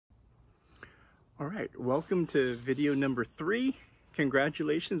All right, welcome to video number 3.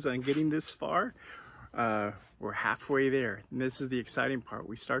 Congratulations on getting this far. We're halfway there, and this is the exciting part.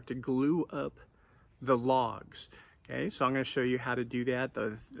 We start to glue up the logs. Okay, so I'm going to show you how to do that,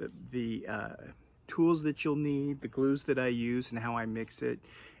 the tools that you'll need, the glues that I use, and how I mix it,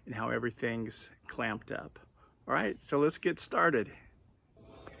 and how everything's clamped up. All right, so let's get started.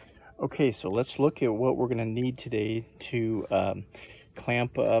 Okay, so let's look at what we're going to need today to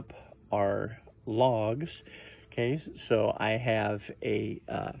clamp up our logs. Okay, so I have a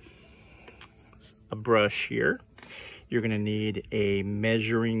brush here. You're going to need a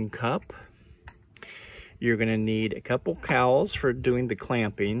measuring cup. You're going to need a couple cowls for doing the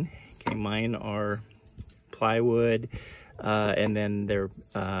clamping. Okay, mine are plywood, and then they're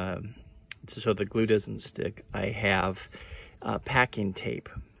so the glue doesn't stick. I have packing tape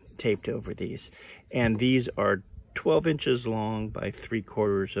taped over these, and these are 12 inches long by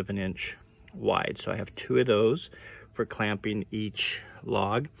 3/4 of an inch wide. So I have 2 of those for clamping each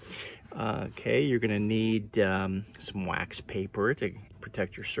log. Okay, you're going to need some wax paper to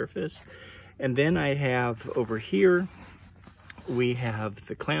protect your surface. And then I have over here, we have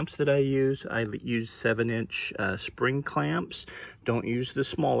the clamps that I use. I use 7-inch spring clamps. Don't use the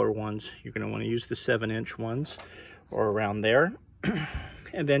smaller ones. You're going to want to use the 7-inch ones or around there.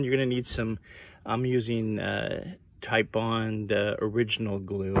 And then you're going to need some, I'm using Titebond original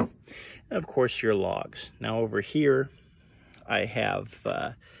glue. And of course your logs. Now over here, I have,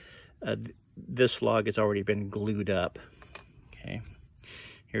 this log has already been glued up. Okay,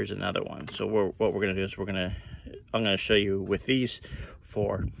 here's another one. So what we're going to do is I'm going to show you with these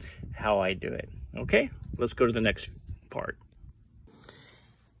 4 how I do it. Okay, let's go to the next part.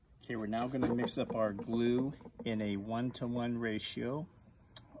 Okay, we're now going to mix up our glue in a 1-to-1 ratio.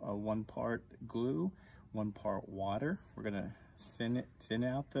 1 part glue, 1 part water. We're going to thin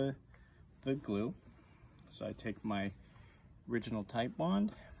out the glue. So I take my original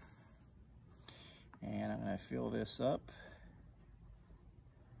Titebond and I'm going to fill this up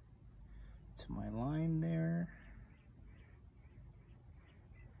to my line there.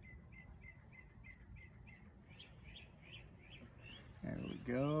 There we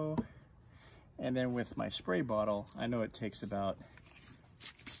go. And then with my spray bottle, I know it takes about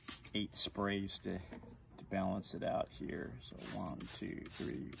 8 sprays to balance it out here. So 1, 2,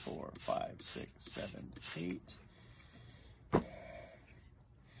 3, 4, 5, 6, 7, 8.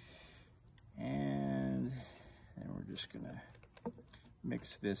 And then we're just gonna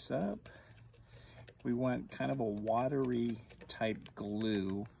mix this up. We want kind of a watery type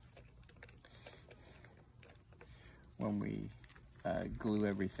glue when we glue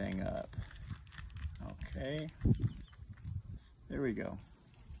everything up. Okay, there we go.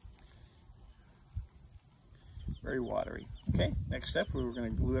 Very watery. Okay, next step, we're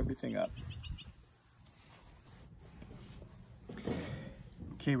going to glue everything up.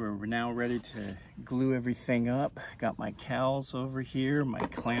 Okay, we're now ready to glue everything up. Got my cowls over here, my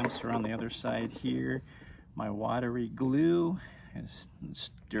clamps are on the other side here, my watery glue. Let's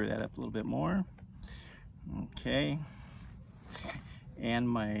stir that up a little bit more. Okay, and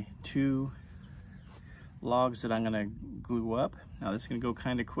my 2 logs that I'm going to glue up. Now this is going to go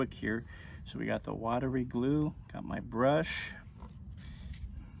kind of quick here. So we got the watery glue, got my brush,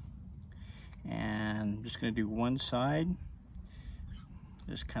 and I'm just going to do one side.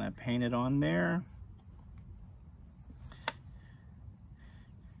 Just kind of paint it on there.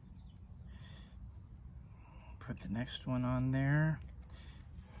 Put the next one on there.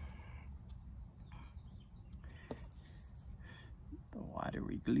 The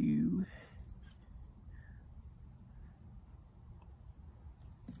watery glue.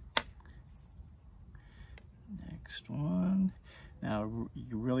 Next one. Now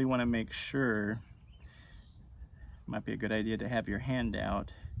you really want to make sure, might be a good idea to have your hand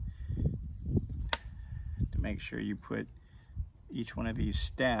out to make sure you put each one of these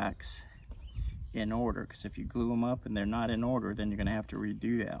stacks in order, because if you glue them up and they're not in order, then you're going to have to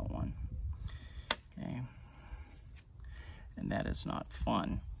redo that one. Okay, and that is not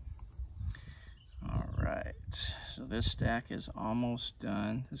fun. All right, so this stack is almost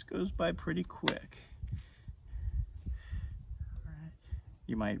done. This goes by pretty quick.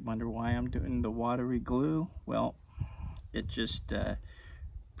 You might wonder why I'm doing the watery glue. Well, it just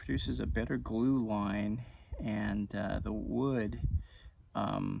produces a better glue line, and the wood,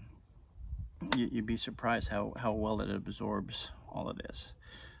 you'd be surprised how well it absorbs all of this.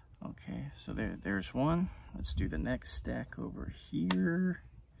 Okay, so there's one. Let's do the next stack over here.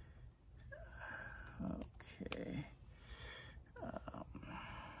 Okay.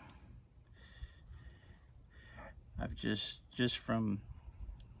 I've just from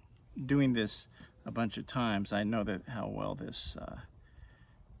doing this a bunch of times, I know that how well this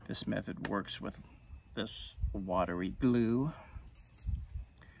this method works with this watery glue.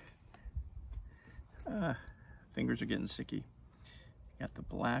 Fingers are getting sticky. Got the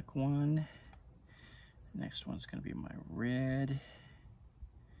black one. Next one's gonna be my red.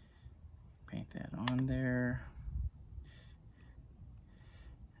 Paint that on there.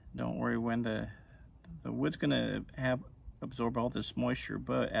 Don't worry, when the wood's gonna absorb all this moisture,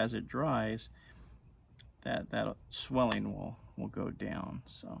 but as it dries, that swelling will go down.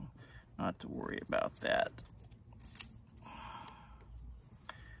 So not to worry about that.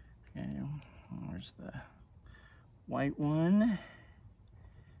 Okay, there's the white one.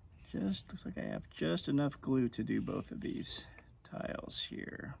 Just looks like I have just enough glue to do both of these tiles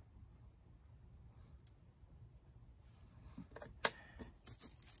here.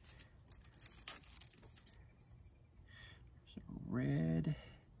 So red.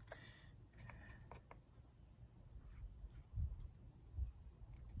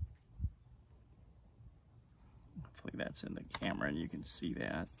 Hopefully that's in the camera and you can see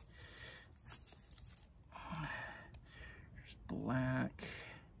that. There's black.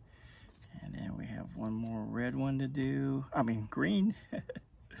 And then we have one more red one to do. I mean, green.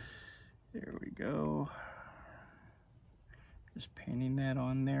 There we go. Just painting that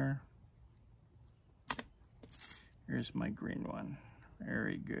on there. Here's my green one.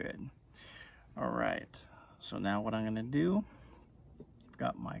 Very good. All right. So now what I'm going to do, I've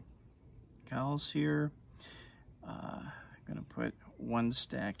got my cowls here. I'm going to put one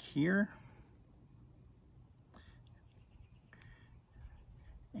stack here.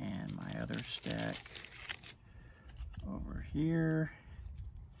 And my other stack over here.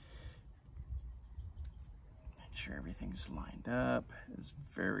 Make sure everything's lined up. It's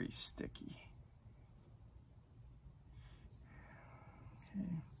very sticky. Okay.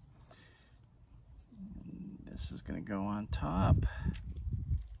 And this is going to go on top.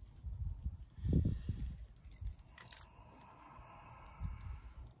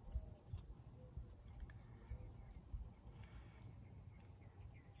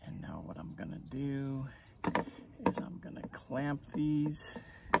 What I'm gonna do is I'm gonna clamp these.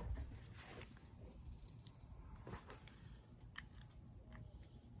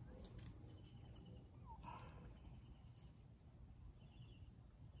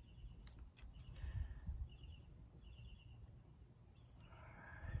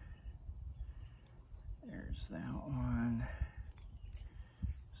 There's that one.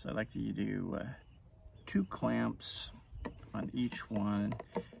 So I like to do 2 clamps on each one,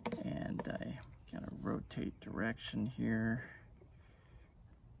 and I kind of rotate direction here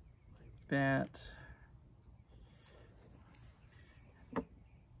like that,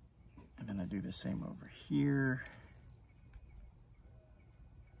 and then I do the same over here.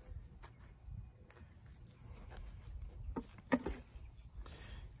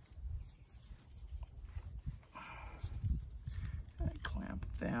 I clamp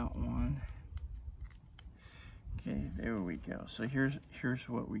that one. Okay, there we go. So here's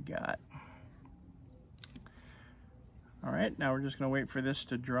what we got. All right, now we're just gonna wait for this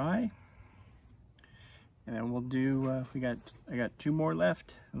to dry, and then we'll do. I got 2 more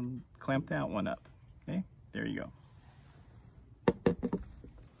left. I'll clamp that one up. Okay, there you go.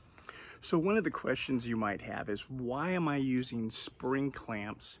 So one of the questions you might have is, why am I using spring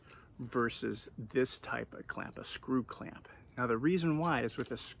clamps versus this type of clamp, a screw clamp? Now the reason why is,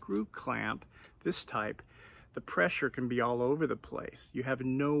 with a screw clamp, this type, the pressure can be all over the place. You have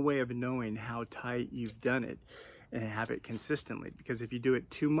no way of knowing how tight you've done it and have it consistently, because if you do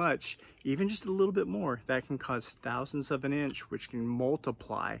it too much, even just a little bit more, that can cause thousandths of an inch, which can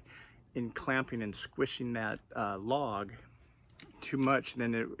multiply in clamping and squishing that log too much,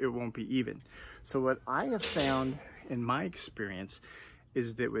 then it won't be even. So what I have found in my experience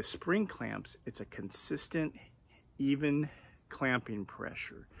is that with spring clamps, it's a consistent, even clamping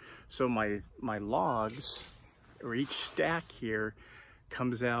pressure. So my logs, or each stack here,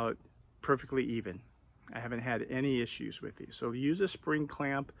 comes out perfectly even. I haven't had any issues with these. So use a spring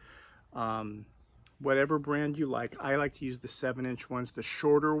clamp, whatever brand you like. I like to use the 7-inch ones. The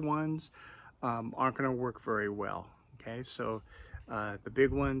shorter ones aren't gonna work very well, okay? So the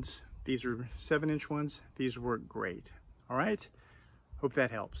big ones, these are 7-inch ones, these work great, all right? Hope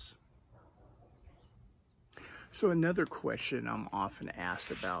that helps. So another question I'm often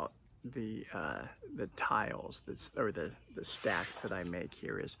asked about the tiles, or the stacks that I make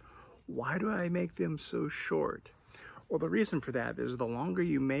here, is, why do I make them so short? Well, the reason for that is, the longer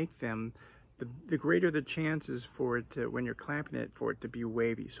you make them, the greater the chances for it to, when you're clamping it, for it to be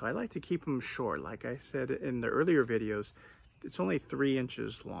wavy. So I like to keep them short. Like I said in the earlier videos, it's only 3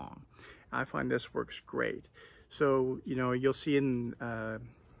 inches long. I find this works great. So, you know, you'll see in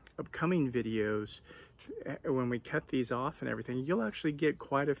upcoming videos, when we cut these off and everything, you'll actually get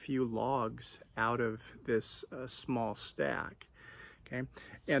quite a few logs out of this small stack. Okay,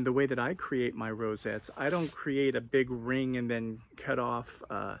 and the way that I create my rosettes, I don't create a big ring and then cut off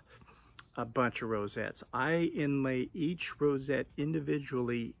a bunch of rosettes. I inlay each rosette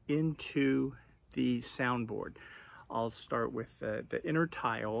individually into the soundboard. I'll start with the inner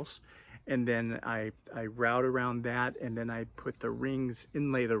tiles, and then I route around that, and then I put the rings,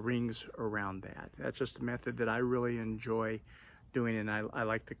 inlay the rings around that. That's just a method that I really enjoy doing, and I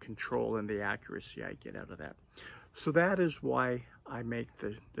like the control and the accuracy I get out of that. So that is why I make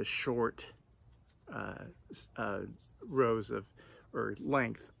the short rows of, or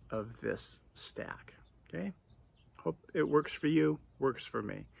length of this stack. Okay, hope it works for you, works for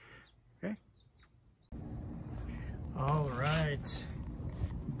me. Okay. All right,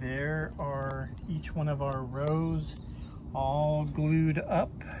 there are each one of our rows all glued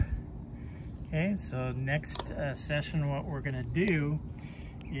up. Okay, so next session what we're gonna do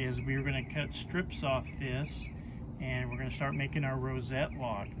is we're gonna cut strips off this, and we're gonna start making our rosette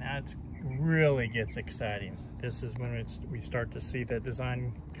log. Now it really gets exciting. This is when we start to see the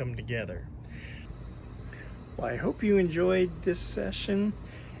design come together. Well, I hope you enjoyed this session.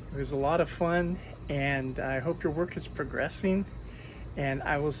 It was a lot of fun, and I hope your work is progressing. And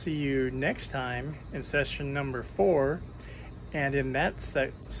I will see you next time in session number 4. And in that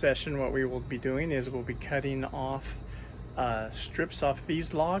session, what we will be doing is we'll be cutting off strips off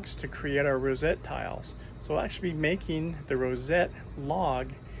these logs to create our rosette tiles. So we'll actually be making the rosette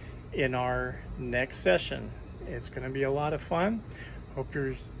log in our next session. It's going to be a lot of fun. Hope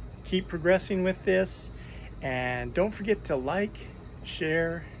you keep progressing with this, and don't forget to like,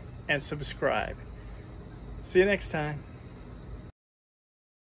 share, and subscribe. See you next time.